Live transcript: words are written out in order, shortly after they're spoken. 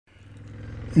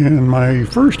In my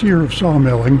first year of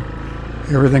sawmilling,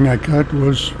 everything I cut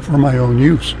was for my own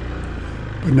use.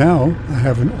 But now I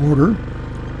have an order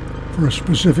for a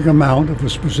specific amount of a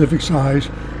specific size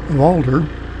of alder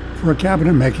for a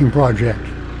cabinet making project.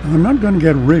 Now, I'm not going to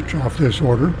get rich off this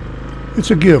order.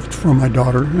 It's a gift from my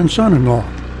daughter and son-in-law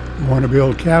who want to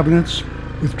build cabinets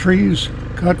with trees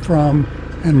cut from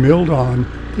and milled on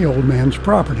the old man's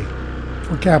property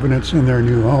for cabinets in their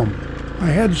new home. I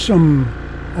had some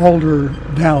alder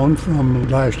down from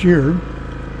last year,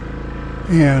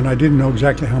 and I didn't know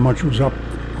exactly how much was up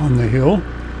on the hill,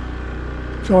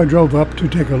 so I drove up to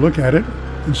take a look at it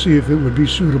and see if it would be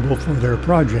suitable for their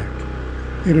project.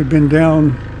 It had been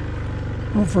down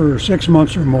for 6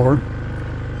 months or more,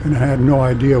 and I had no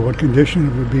idea what condition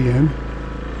it would be in,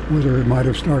 whether it might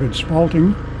have started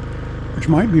spalting, which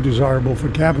might be desirable for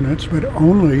cabinets, but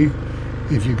only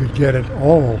if you could get it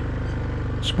all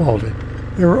spalted.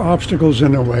 There were obstacles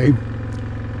in the way,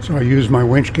 so I used my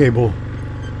winch cable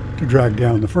to drag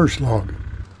down the first log.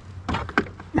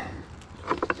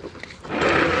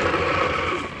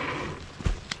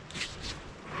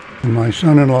 And my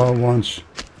son-in-law wants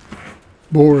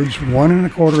boards 1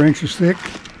 1/4 inches thick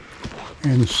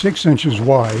and 6 inches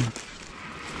wide,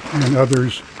 and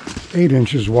others 8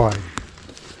 inches wide.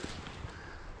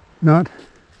 Not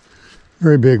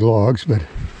very big logs, but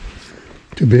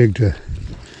too big to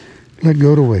let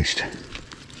go to waste.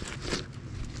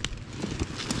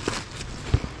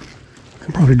 I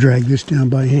can probably drag this down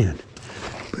by hand,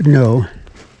 but no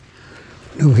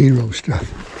hero stuff.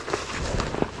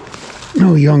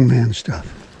 No young man stuff.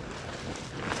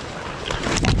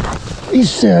 He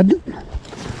said,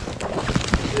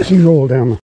 as he rolled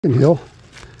down the hill,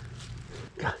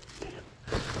 God damn.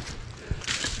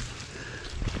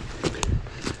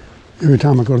 Every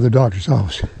time I go to the doctor's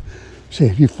office, I say,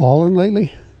 have you fallen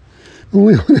lately?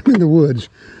 Only when I'm in the woods,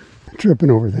 tripping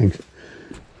over things.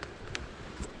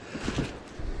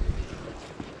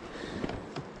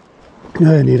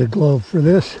 I need a glove for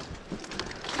this,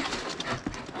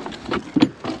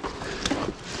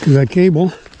 because that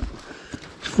cable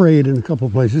is frayed in a couple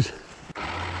of places.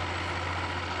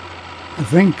 I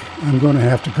think I'm going to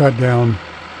have to cut down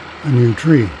a new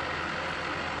tree.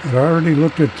 I'd already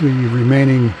looked at the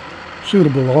remaining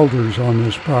suitable alders on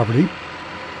this property,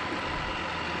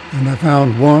 and I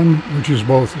found one which is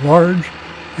both large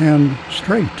and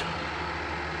straight.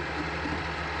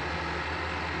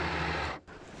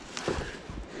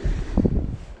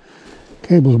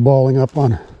 Cable's balling up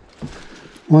on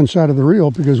one side of the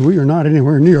reel because we are not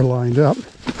anywhere near lined up.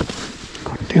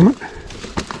 God damn it.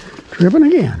 Tripping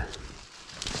again.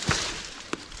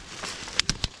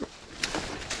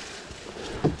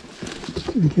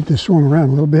 Let me get this swung around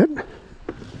a little bit.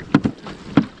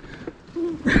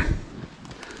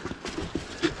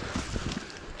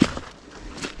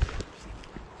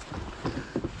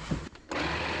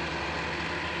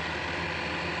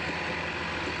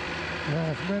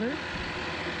 That's better.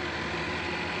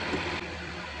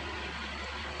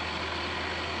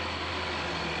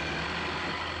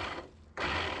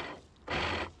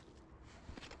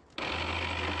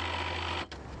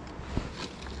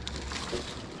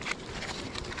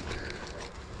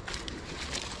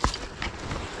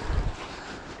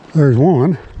 There's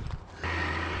one.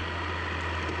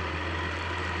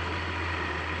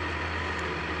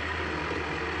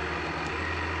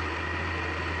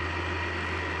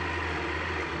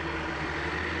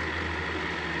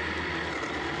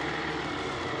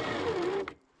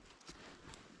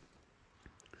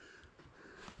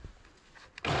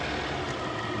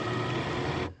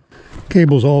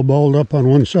 Cable's all balled up on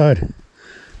one side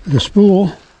of the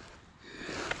spool,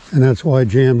 and that's why I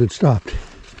jammed and stopped.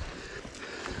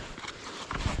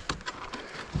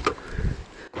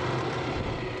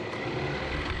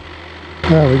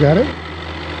 We got it.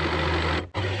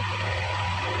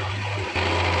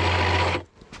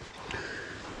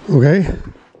 Okay,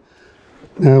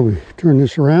 now we turn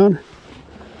this around,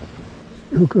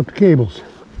 hook up the cables.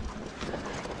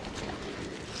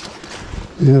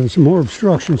 We have some more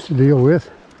obstructions to deal with.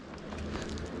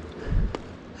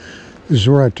 This is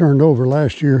where I turned over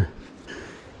last year.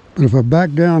 But if I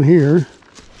back down here,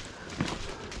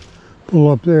 pull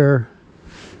up there,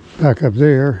 back up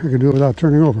there, I can do it without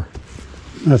turning over,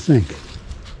 I think.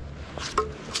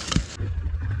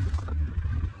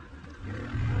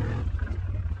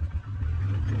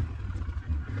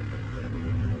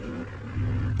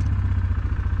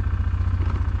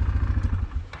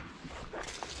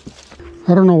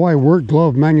 I don't know why work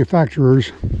glove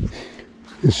manufacturers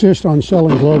insist on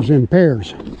selling gloves in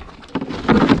pairs.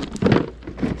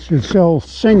 Should sell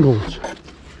singles.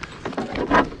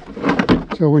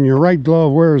 So when your right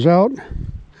glove wears out,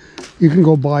 you can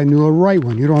go buy the right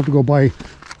one. You don't have to go buy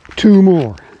 2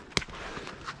 more.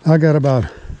 I got about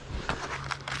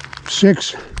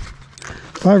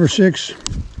 5 or 6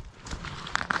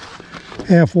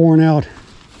 half worn out,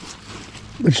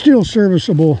 but still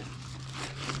serviceable,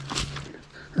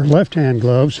 or left-hand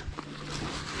gloves.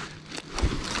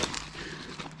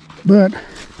 But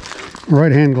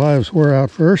right-hand gloves wear out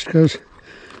first because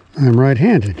I'm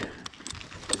right-handed.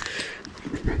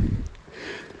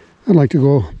 I'd like to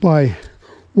go buy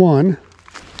 1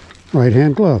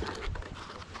 right-hand glove.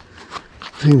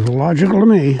 Seems logical to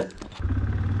me.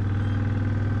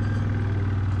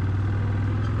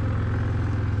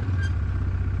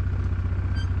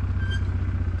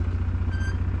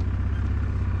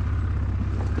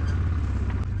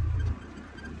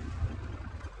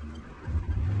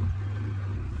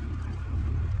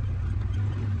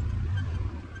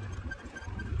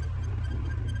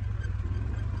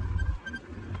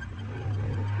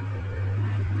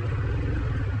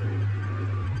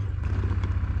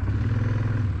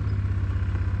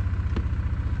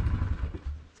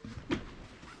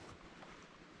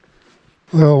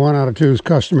 Well, 1 out of 2 is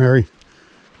customary.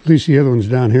 At least the other one's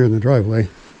down here in the driveway.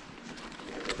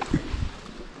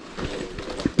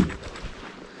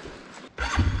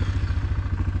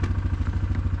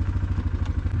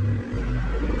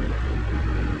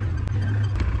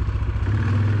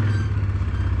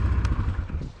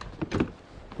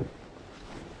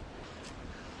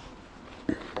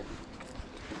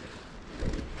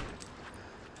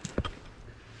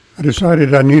 I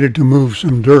decided I needed to move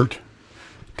some dirt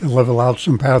to level out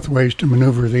some pathways to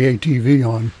maneuver the ATV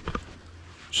on.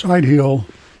 Side hill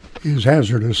is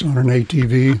hazardous on an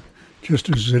ATV, just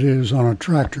as it is on a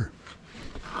tractor.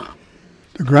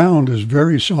 The ground is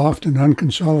very soft and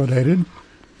unconsolidated,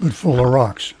 but full of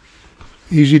rocks.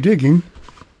 Easy digging,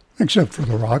 except for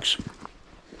the rocks.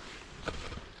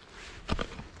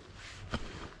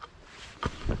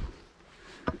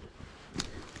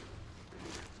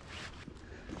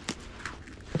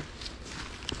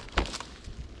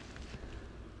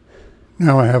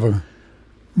 Now I have a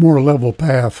more level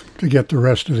path to get the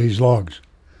rest of these logs.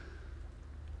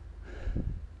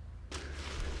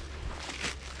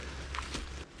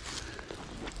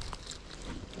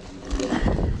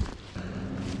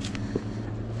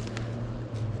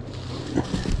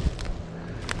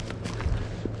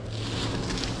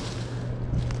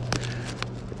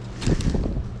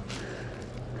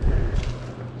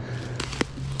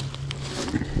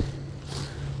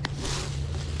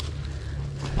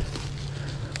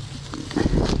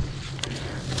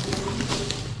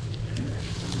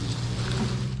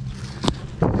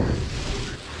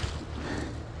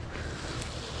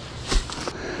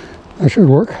 That should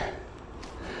work.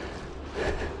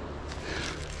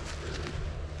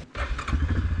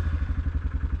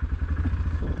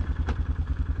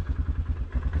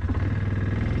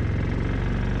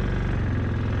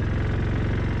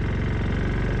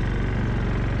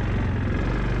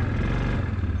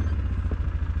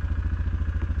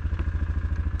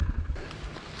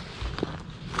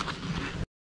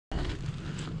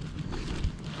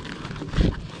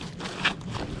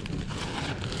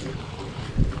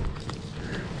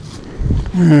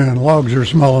 And logs are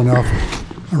small enough,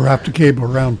 I wrap the cable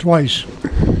around twice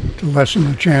to lessen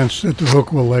the chance that the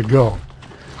hook will let go,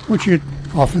 which it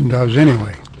often does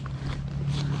anyway.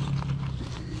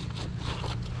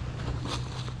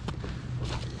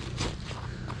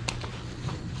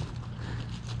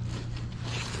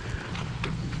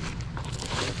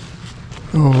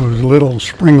 Those little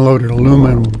spring-loaded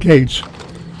aluminum gates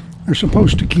are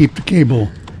supposed to keep the cable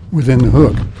within the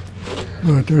hook,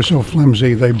 but they're so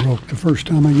flimsy they broke the first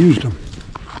time I used them.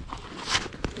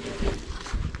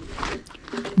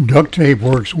 Duct tape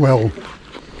works well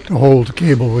to hold the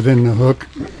cable within the hook,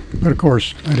 but of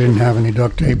course I didn't have any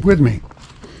duct tape with me,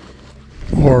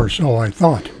 or so I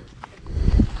thought.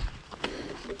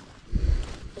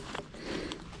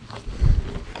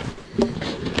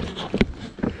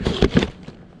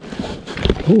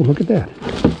 Oh, look at that.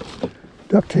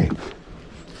 Duct tape.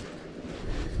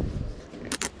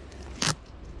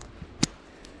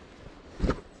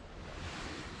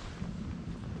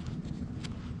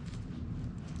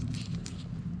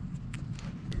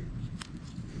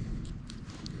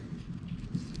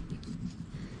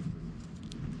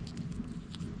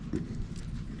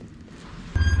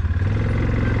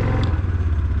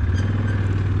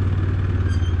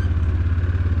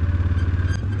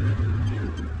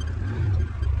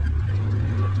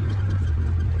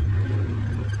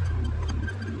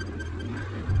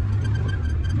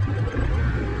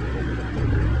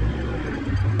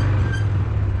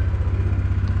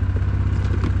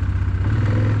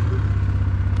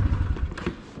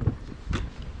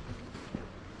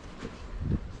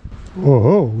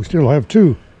 Oh, we still have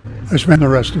 2. I spent the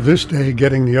rest of this day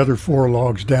getting the other 4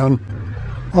 logs down.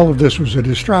 All of this was a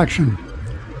distraction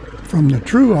from the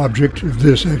true object of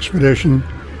this expedition,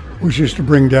 which is to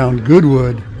bring down good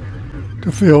wood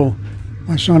to fill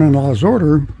my son-in-law's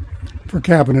order for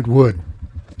cabinet wood.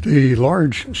 The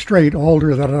large straight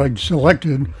alder that I'd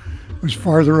selected was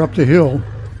farther up the hill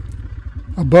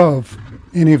above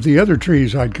any of the other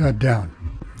trees I'd cut down.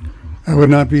 I would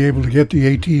not be able to get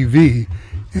the ATV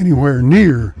anywhere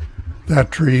near that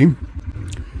tree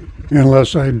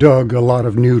unless I dug a lot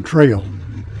of new trail.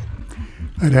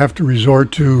 I'd have to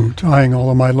resort to tying all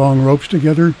of my long ropes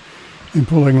together and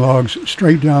pulling logs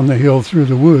straight down the hill through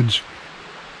the woods.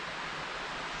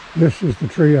 This is the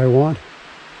tree I want.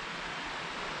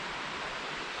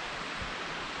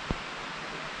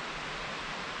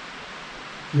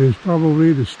 It is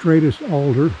probably the straightest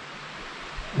alder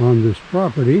on this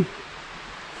property.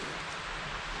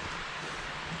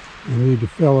 I need to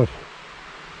fell it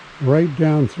right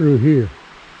down through here.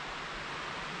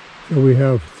 So we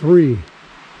have 3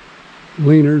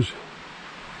 leaners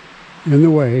in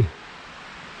the way.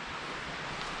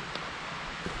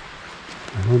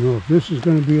 I don't know if this is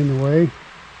going to be in the way.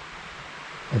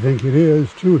 I think it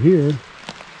is. 2 here.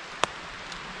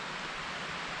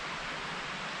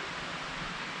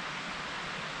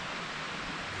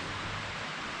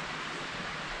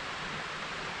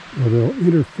 Or they'll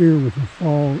interfere with the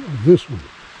fall of this one.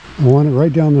 I want it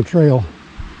right down the trail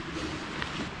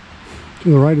to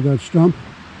the right of that stump.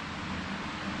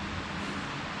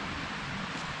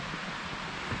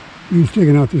 He's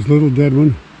taking out this little dead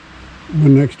one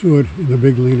next to it in the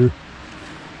big leader.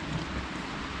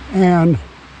 And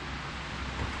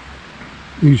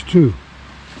these 2.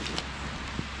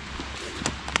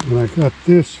 When I cut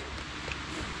this,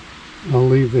 I'll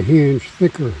leave the hinge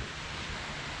thicker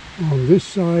on this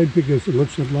side because it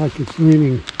looks like it's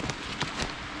leaning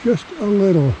just a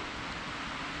little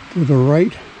to the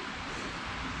right.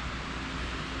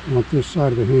 I want this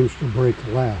side of the hinge to break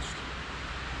last.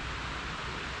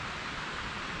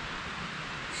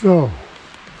 So,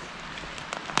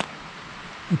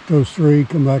 get those 3,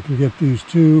 come back and get these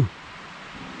 2,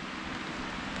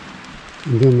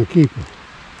 and then the keeper.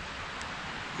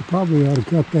 I probably ought to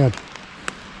cut that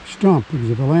stump,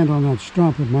 because if I land on that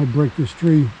stump, it might break this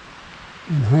tree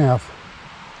in half.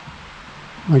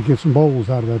 Might get some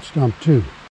bowls out of that stump too.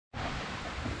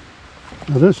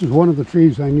 Now this is one of the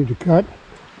trees I need to cut.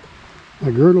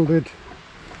 I girdled it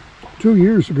 2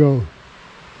 years ago.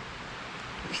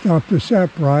 Stopped the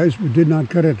sap rise. We did not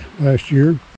cut it last year.